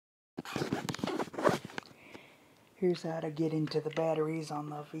Here's how to get into the batteries on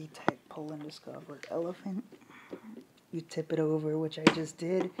the VTech Pull and Discover Elephant. You tip it over, which I just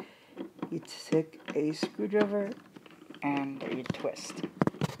did. You take a screwdriver and you twist.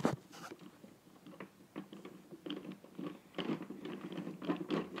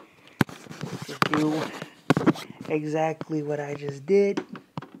 You do exactly what I just did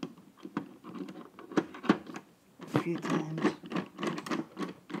a few times.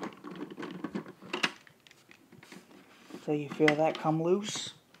 So you feel that come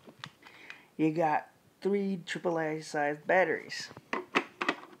loose. You got 3 AAA sized batteries.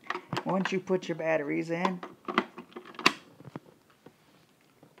 Once you put your batteries in,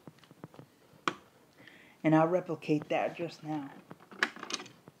 and I'll replicate that just now.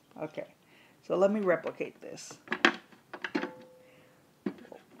 Okay, so let me replicate this.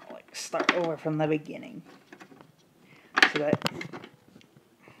 Like start over from the beginning.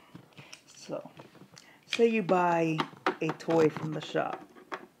 So say you buy a toy from the shop,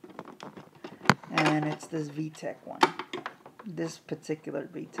 and it's this VTech one. This particular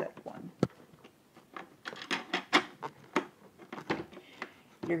VTech one.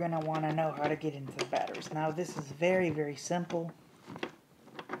 You're going to want to know how to get into the batteries. Now this is very, very simple.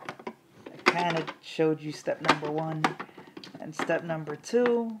 I kind of showed you step number 1 and step number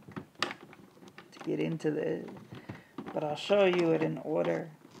 2 to get into the, but I'll show you it in order.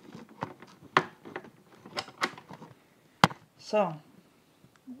 So,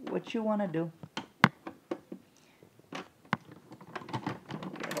 what you want to do,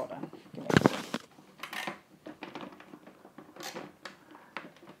 hold on, give me a second.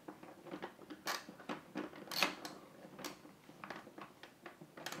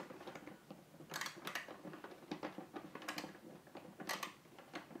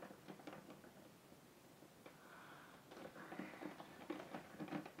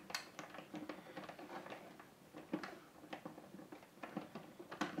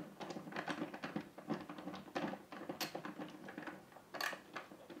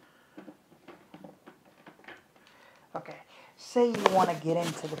 Okay, say you want to get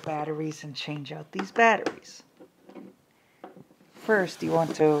into the batteries and change out these batteries. First, you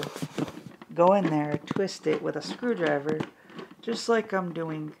want to go in there, twist it with a screwdriver, just like I'm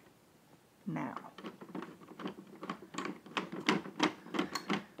doing now.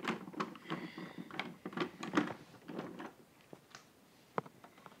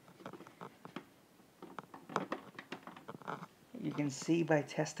 You can see by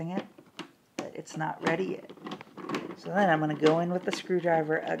testing it that it's not ready yet. So then I'm going to go in with the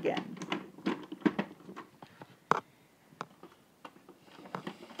screwdriver again.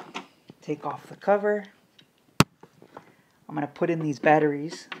 Take off the cover. I'm going to put in these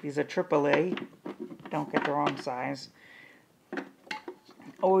batteries. These are AAA. Don't get the wrong size.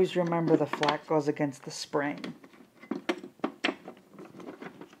 Always remember the flat goes against the spring.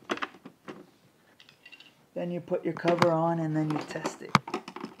 Then you put your cover on and then you test it.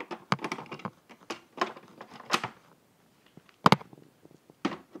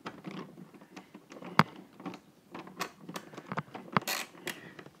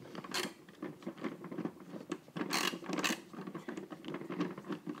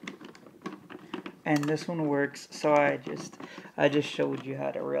 And this one works, so I just showed you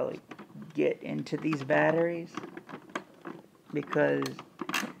how to really get into these batteries, because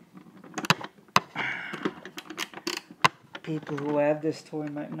people who have this toy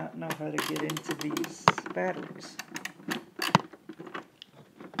might not know how to get into these batteries.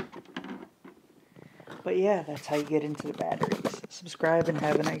 But yeah, that's how you get into the batteries. Subscribe and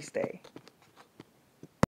have a nice day.